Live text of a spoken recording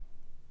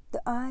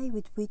The eye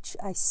with which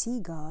I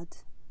see God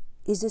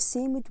is the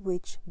same with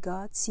which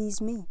God sees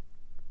me.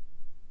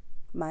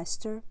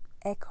 Meister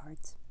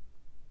Eckhart.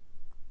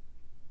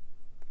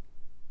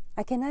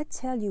 I cannot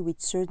tell you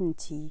with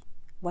certainty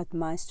what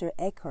Meister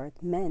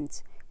Eckhart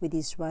meant with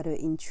his rather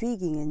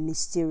intriguing and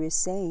mysterious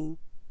saying.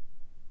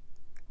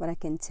 What I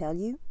can tell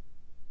you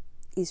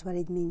is what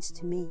it means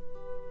to me.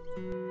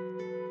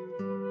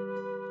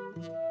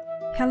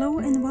 Hello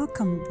and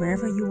welcome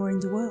wherever you are in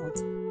the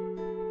world.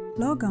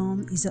 Log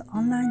On is an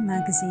online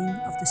magazine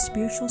of the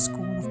Spiritual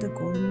School of the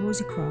Golden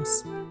Rosy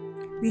Cross.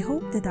 We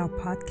hope that our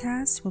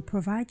podcast will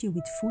provide you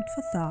with food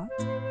for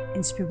thought,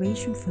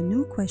 inspiration for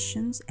new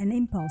questions and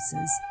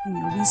impulses in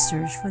your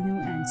research for new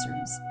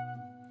answers.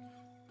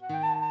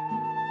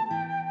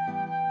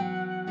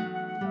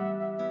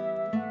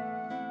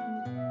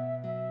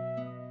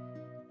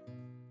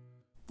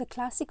 The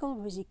classical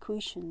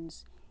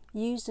Rosicrucians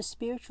used the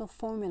spiritual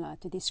formula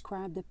to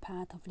describe the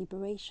path of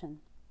liberation.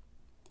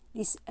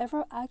 This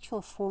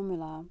ever-actual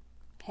formula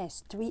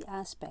has three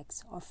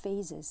aspects or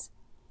phases.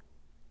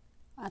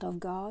 Out of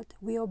God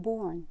we are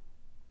born.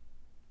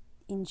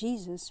 In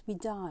Jesus we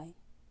die.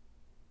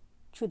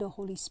 Through the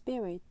Holy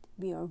Spirit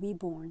we are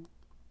reborn.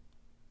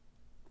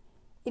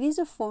 It is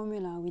a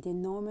formula with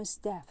enormous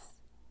depth,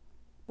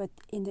 but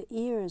in the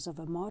ears of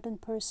a modern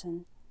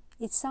person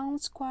it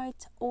sounds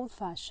quite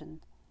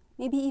old-fashioned,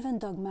 maybe even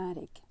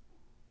dogmatic.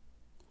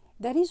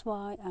 That is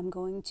why I'm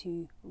going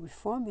to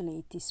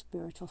reformulate this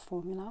spiritual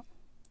formula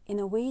in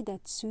a way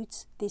that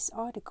suits this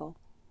article,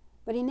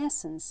 but in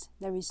essence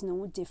there is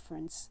no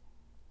difference.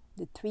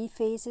 The three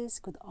phases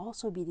could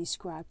also be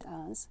described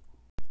as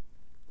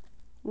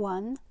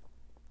 1.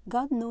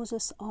 God knows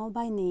us all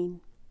by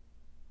name.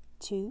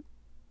 2.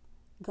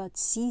 God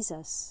sees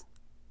us.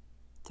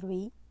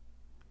 3.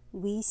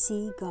 We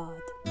see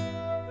God.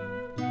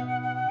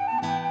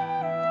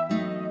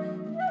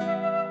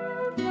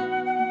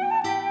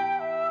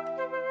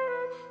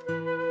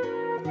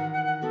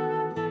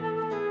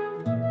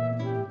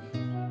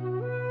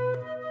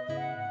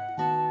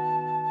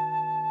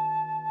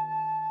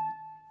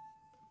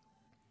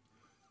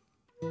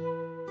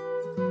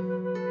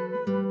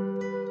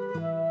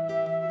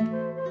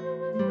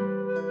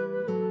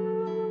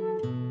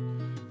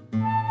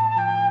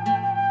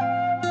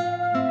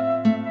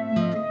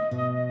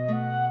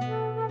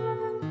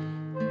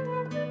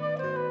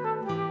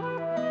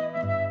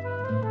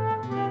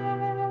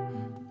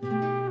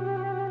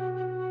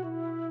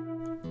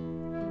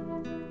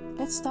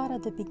 Let's start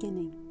at the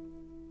beginning.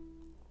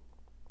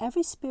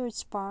 Every spirit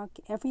spark,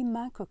 every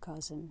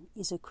macrocosm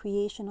is a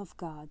creation of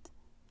God,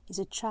 is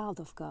a child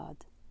of God.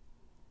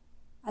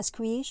 As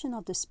creation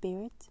of the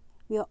Spirit,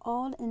 we are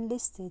all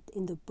enlisted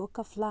in the book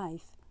of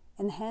life,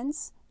 and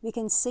hence we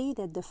can say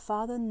that the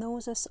Father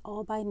knows us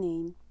all by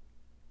name.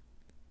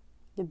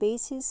 The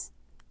basis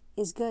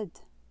is good,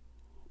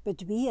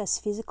 but we as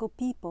physical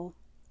people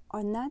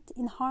are not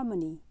in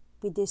harmony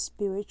with this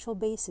spiritual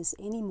basis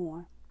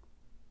anymore.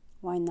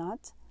 Why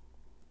not?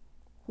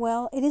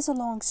 Well, it is a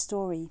long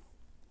story,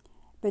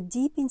 but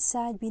deep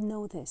inside we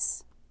know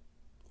this.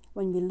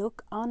 When we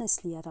look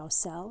honestly at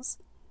ourselves,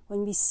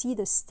 when we see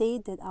the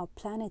state that our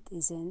planet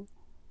is in,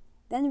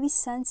 then we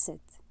sense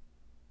it.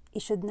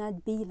 It should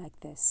not be like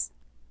this.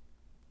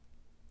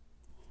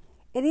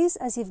 It is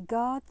as if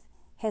God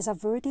has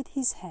averted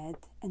his head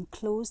and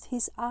closed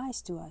his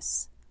eyes to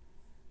us.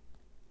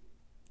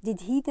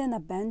 Did he then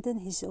abandon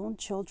his own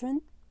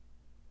children?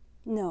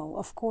 No,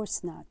 of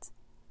course not.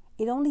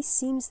 It only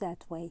seems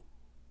that way.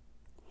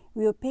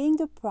 We are paying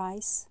the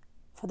price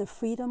for the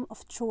freedom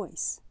of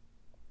choice.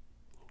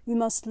 We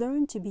must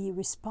learn to be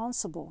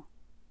responsible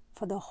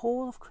for the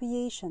whole of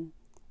creation,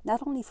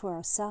 not only for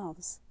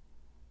ourselves.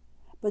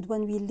 But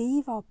when we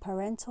leave our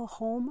parental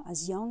home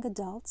as young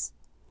adults,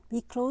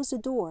 we close the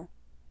door.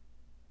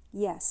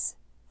 Yes,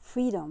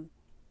 freedom.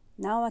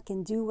 Now I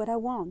can do what I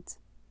want.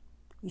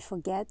 We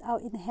forget our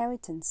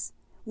inheritance.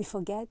 We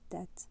forget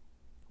that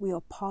we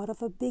are part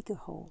of a bigger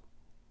whole,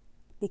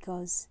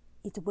 because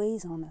it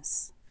weighs on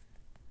us.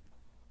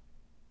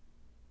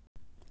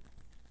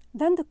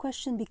 Then the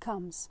question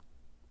becomes,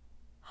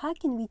 how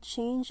can we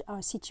change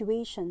our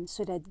situation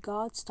so that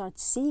God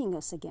starts seeing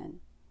us again?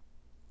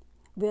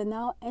 We are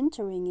now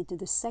entering into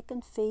the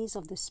second phase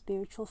of the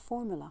spiritual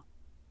formula.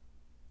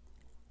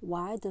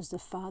 Why does the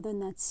Father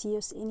not see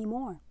us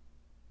anymore?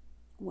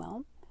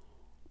 Well,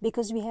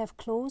 because we have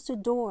closed the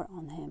door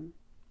on him.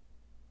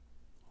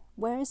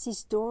 Where is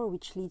this door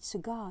which leads to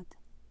God?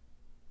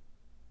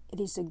 It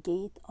is the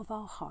gate of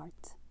our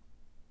heart.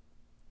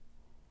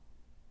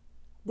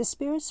 The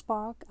spirit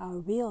spark, our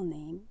real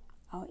name,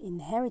 our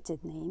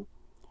inherited name,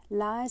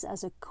 lies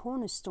as a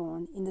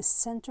cornerstone in the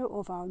center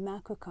of our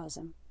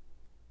macrocosm.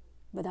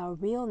 But our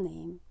real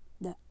name,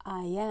 the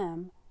I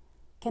Am,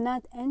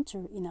 cannot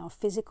enter in our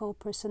physical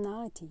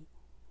personality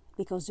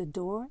because the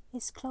door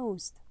is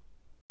closed.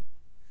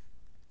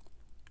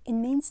 It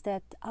means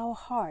that our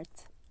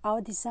heart, our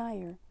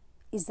desire,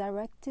 is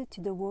directed to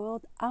the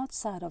world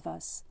outside of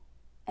us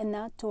and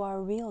not to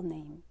our real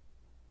name.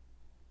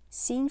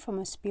 Seen from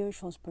a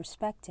spiritual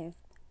perspective,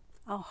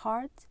 our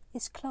heart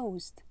is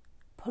closed,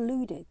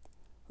 polluted,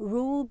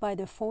 ruled by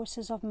the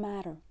forces of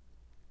matter.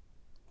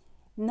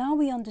 Now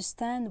we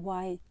understand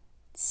why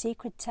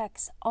sacred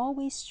texts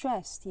always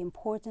stress the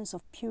importance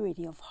of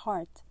purity of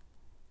heart.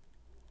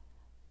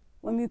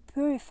 When we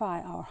purify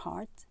our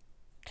heart,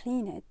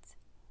 clean it,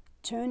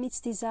 turn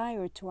its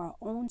desire to our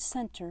own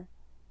center,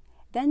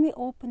 then we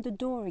open the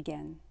door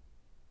again.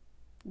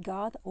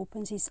 God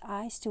opens His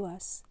eyes to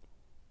us,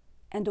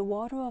 and the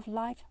water of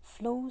life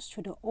flows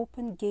through the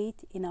open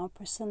gate in our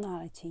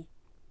personality.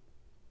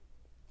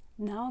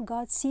 Now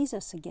God sees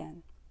us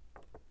again.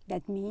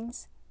 That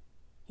means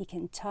He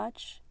can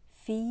touch,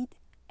 feed,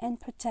 and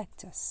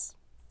protect us.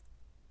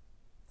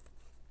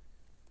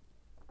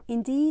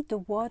 Indeed, the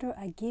water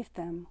I give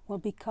them will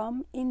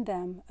become in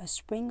them a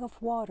spring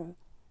of water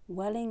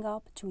welling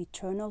up to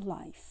eternal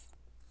life.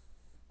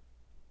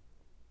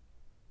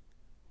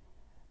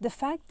 The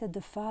fact that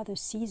the Father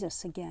sees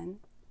us again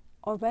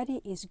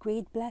already is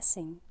great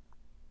blessing.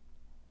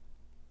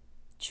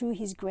 Through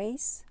His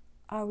grace,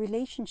 our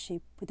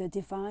relationship with the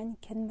Divine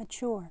can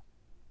mature.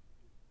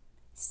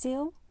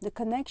 Still, the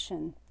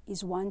connection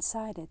is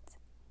one-sided.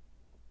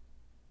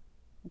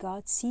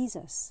 God sees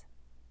us,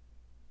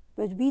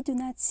 but we do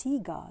not see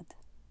God.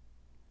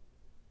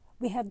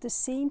 We have the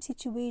same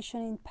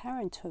situation in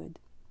parenthood.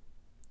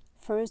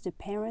 First, the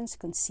parents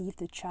conceive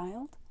the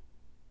child,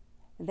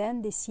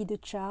 then they see the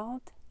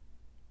child,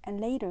 and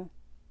later,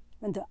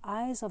 when the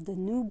eyes of the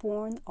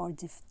newborn are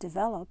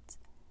developed,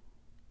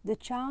 the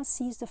child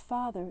sees the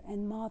father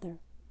and mother.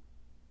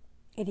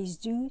 It is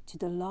due to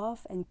the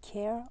love and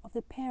care of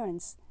the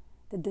parents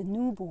that the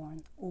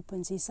newborn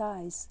opens his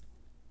eyes.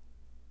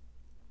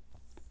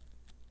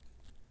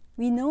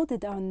 We know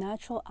that our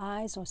natural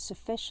eyes are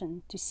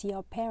sufficient to see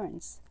our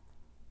parents,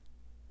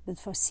 but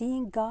for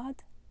seeing God,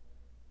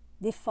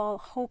 they fall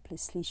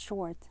hopelessly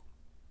short.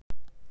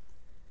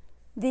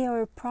 They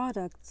are a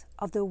product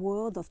of the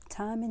world of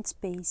time and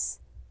space,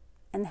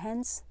 and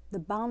hence the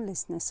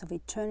boundlessness of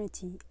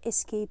eternity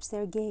escapes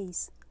their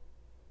gaze.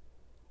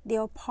 They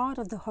are part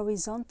of the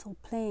horizontal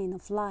plane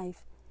of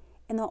life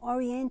and are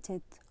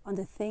oriented on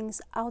the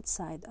things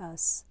outside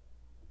us.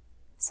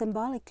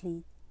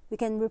 Symbolically, we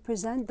can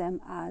represent them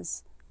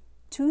as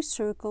two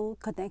circles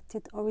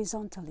connected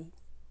horizontally.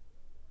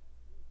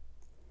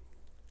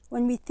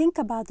 When we think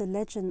about the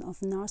legend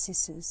of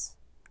Narcissus,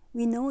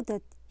 we know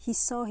that he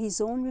saw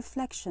his own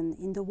reflection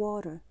in the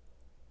water.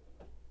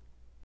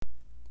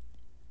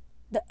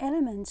 The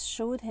elements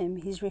showed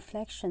him his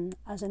reflection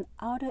as an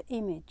outer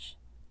image.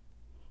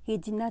 He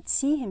did not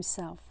see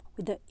himself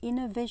with the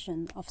inner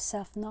vision of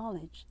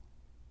self-knowledge,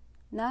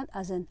 not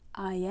as an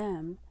I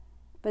am,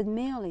 but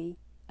merely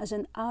as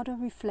an outer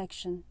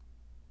reflection.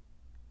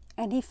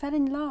 And he fell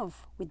in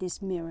love with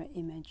this mirror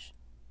image.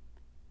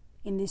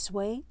 In this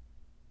way,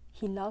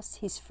 he lost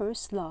his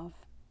first love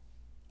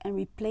and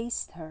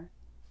replaced her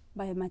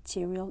by a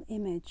material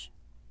image.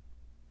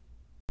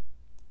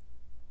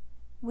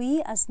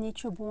 We as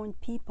nature-born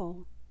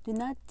people do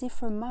not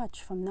differ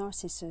much from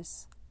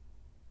Narcissus.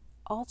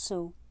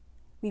 Also,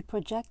 we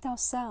project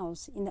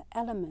ourselves in the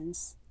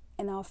elements,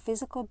 and our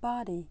physical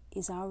body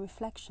is our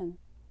reflection.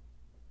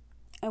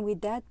 And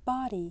with that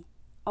body,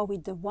 or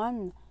with the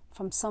one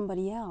from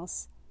somebody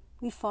else,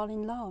 we fall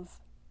in love.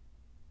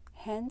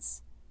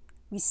 Hence,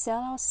 we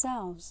sell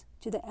ourselves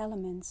to the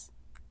elements,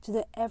 to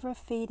the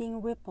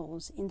ever-fading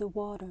ripples in the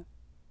water.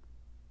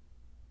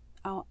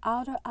 Our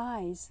outer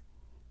eyes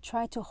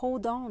try to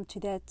hold on to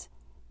that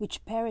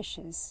which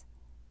perishes,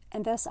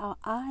 and thus our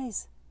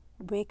eyes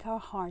break our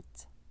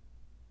heart.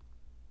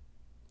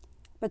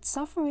 But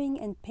suffering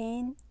and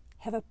pain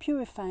have a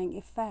purifying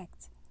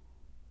effect,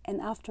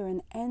 and after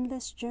an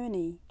endless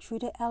journey through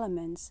the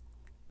elements,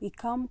 we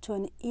come to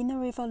an inner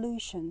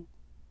revolution.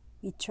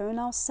 We turn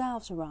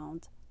ourselves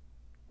around.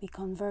 We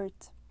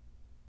convert.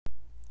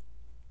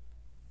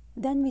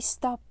 Then we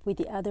stop with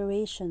the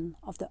adoration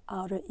of the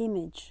outer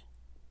image.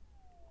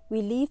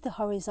 We leave the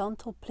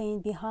horizontal plane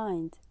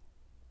behind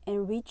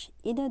and reach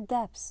inner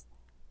depths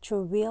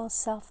through real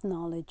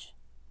self-knowledge.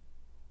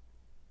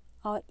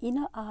 Our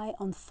inner eye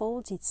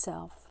unfolds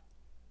itself.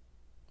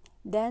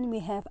 Then we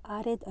have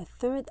added a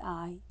third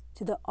eye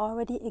to the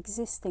already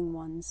existing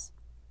ones.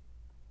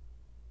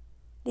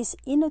 This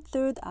inner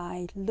third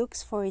eye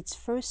looks for its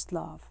first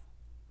love.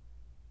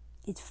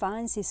 It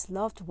finds its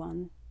loved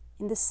one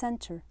in the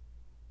center,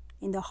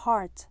 in the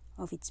heart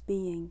of its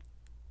being.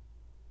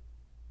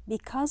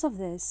 Because of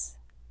this,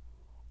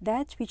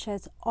 that which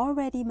has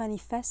already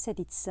manifested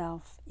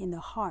itself in the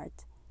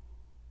heart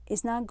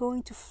is now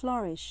going to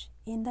flourish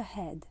in the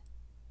head.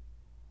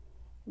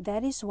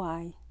 That is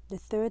why the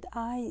third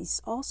eye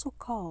is also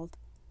called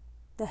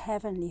the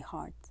heavenly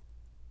heart.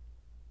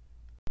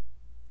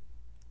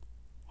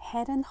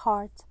 Head and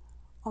heart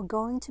are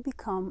going to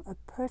become a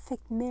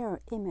perfect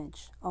mirror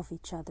image of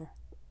each other.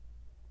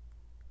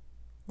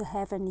 The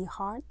heavenly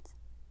heart,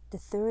 the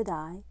third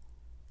eye,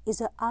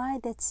 is an eye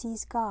that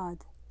sees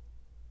God.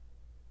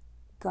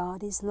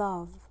 God is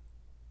love.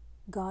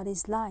 God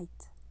is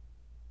light.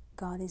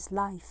 God is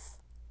life.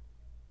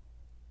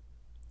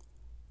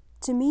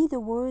 To me, the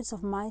words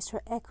of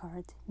Meister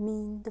Eckhart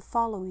mean the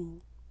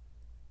following.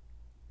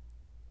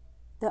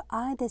 The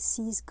eye that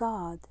sees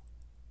God,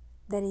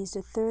 that is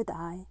the third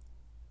eye,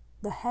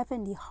 the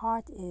heavenly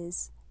heart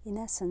is, in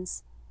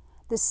essence,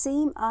 the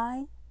same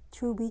eye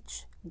through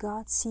which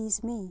God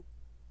sees me.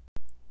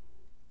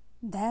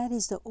 That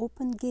is the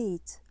open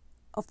gate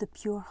of the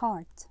pure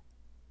heart.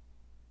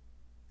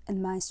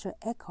 And Meister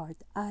Eckhart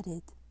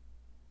added,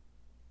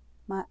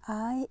 my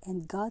eye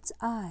and God's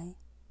eye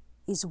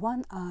is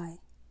one eye,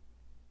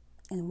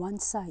 and one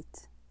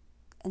sight,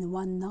 and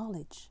one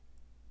knowledge,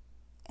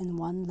 and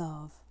one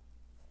love.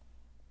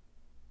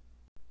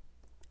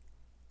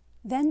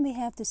 Then we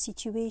have the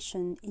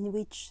situation in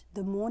which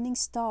the morning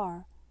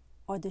star,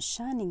 or the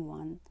shining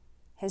one,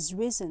 has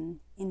risen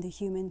in the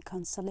human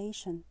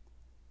constellation.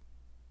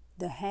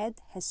 The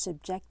head has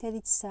subjected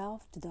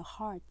itself to the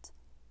heart,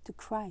 to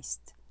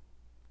Christ,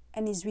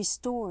 and is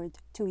restored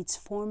to its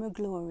former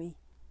glory,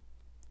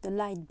 the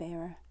light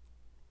bearer.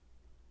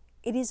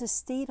 It is a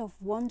state of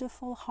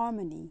wonderful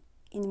harmony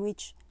in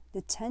which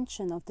the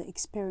tension of the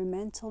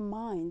experimental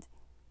mind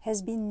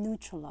has been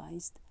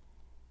neutralized.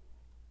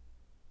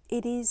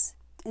 It is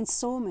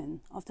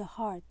ensoulment of the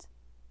heart,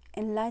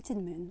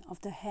 enlightenment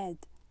of the head,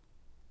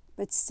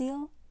 but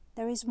still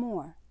there is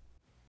more.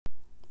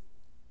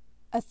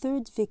 A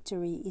third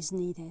victory is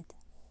needed.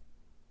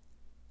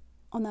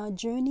 On our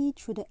journey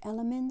through the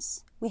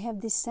elements, we have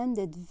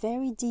descended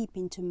very deep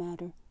into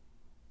matter.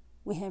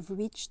 We have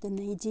reached the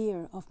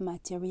nadir of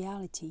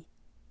materiality.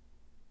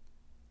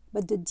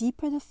 But the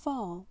deeper the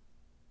fall,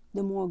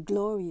 the more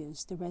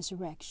glorious the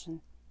resurrection.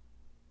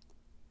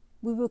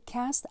 We were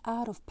cast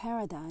out of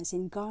paradise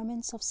in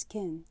garments of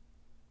skin.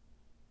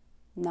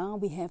 Now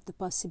we have the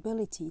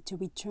possibility to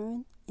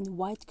return in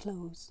white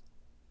clothes.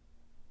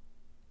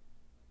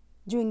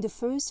 During the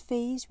first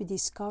phase, we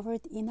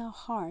discovered in our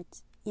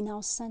heart, in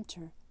our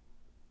center,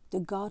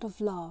 the God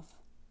of love,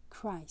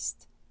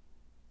 Christ.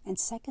 And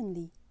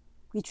secondly,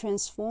 we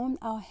transformed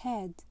our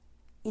head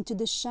into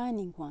the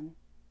shining one.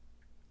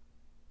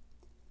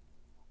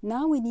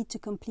 Now we need to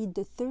complete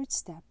the third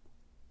step,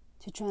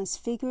 to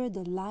transfigure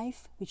the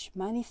life which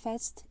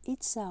manifests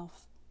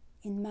itself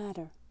in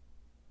matter.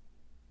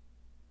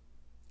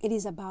 It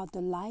is about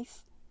the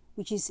life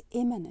which is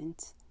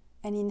immanent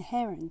and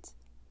inherent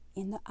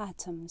in the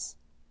atoms.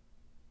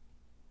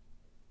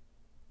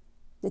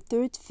 The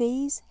third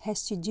phase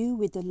has to do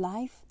with the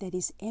life that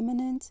is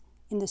immanent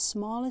in the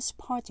smallest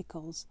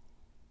particles,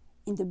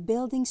 in the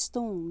building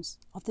stones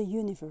of the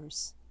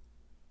universe.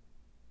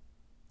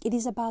 It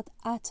is about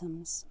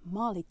atoms,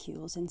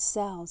 molecules, and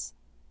cells.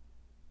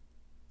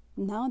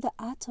 Now the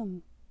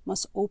atom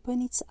must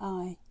open its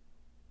eye.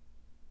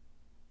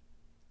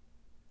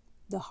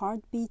 The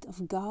heartbeat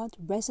of God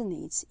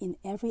resonates in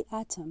every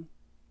atom.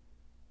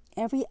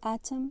 Every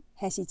atom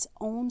has its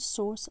own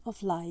source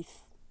of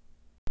life.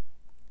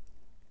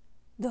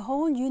 The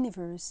whole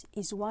universe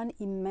is one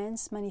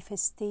immense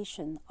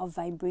manifestation of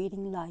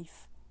vibrating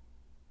life.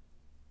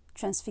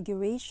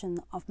 Transfiguration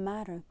of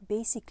matter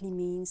basically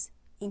means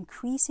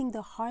increasing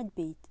the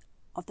heartbeat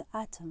of the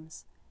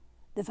atoms,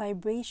 the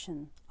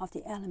vibration of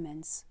the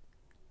elements.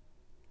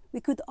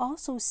 We could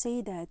also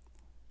say that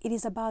it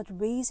is about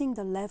raising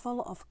the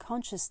level of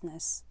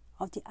consciousness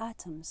of the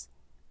atoms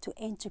to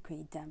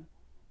integrate them,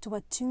 to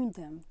attune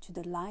them to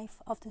the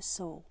life of the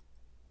soul.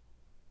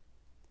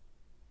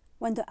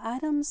 When the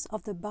atoms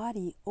of the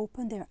body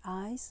open their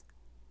eyes,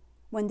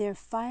 when their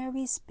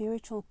fiery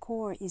spiritual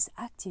core is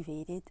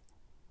activated,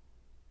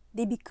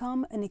 they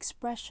become an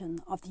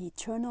expression of the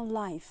eternal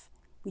life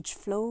which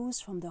flows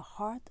from the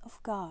heart of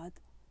God,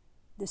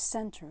 the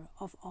center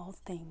of all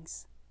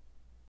things.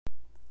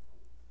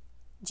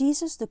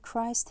 Jesus the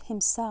Christ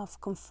himself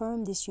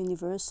confirmed this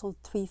universal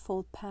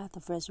threefold path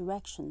of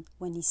resurrection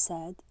when he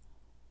said,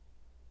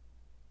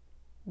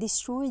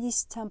 "Destroy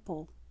this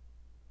temple,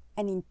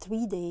 and in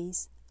 3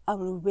 days I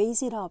will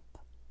raise it up."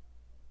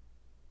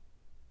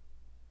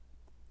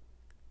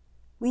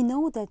 We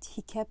know that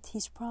he kept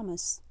his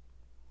promise,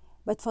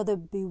 but for the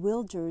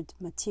bewildered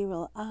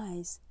material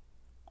eyes,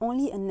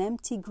 only an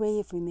empty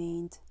grave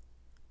remained.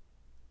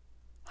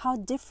 How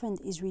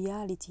different is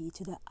reality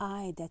to the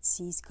eye that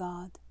sees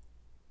God.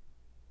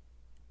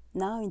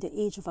 Now in the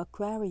age of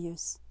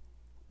Aquarius,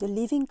 the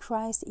living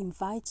Christ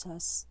invites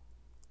us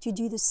to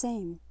do the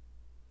same,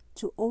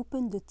 to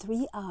open the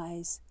 3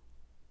 eyes,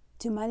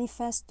 to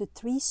manifest the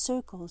 3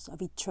 circles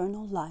of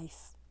eternal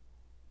life: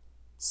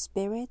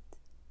 spirit,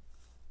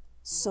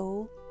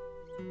 soul,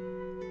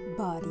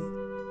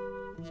 body.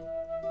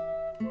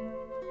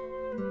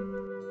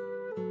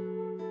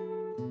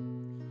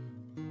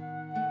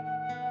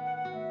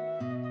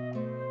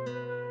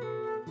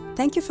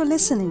 Thank you for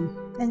listening,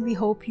 and we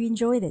hope you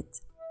enjoyed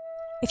it.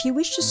 If you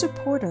wish to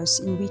support us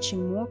in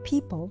reaching more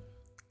people,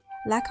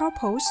 like our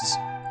posts,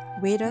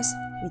 rate us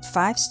with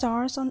 5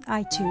 stars on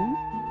iTunes,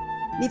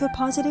 leave a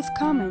positive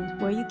comment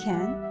where you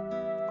can,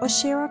 or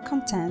share our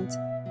content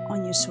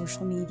on your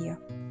social media.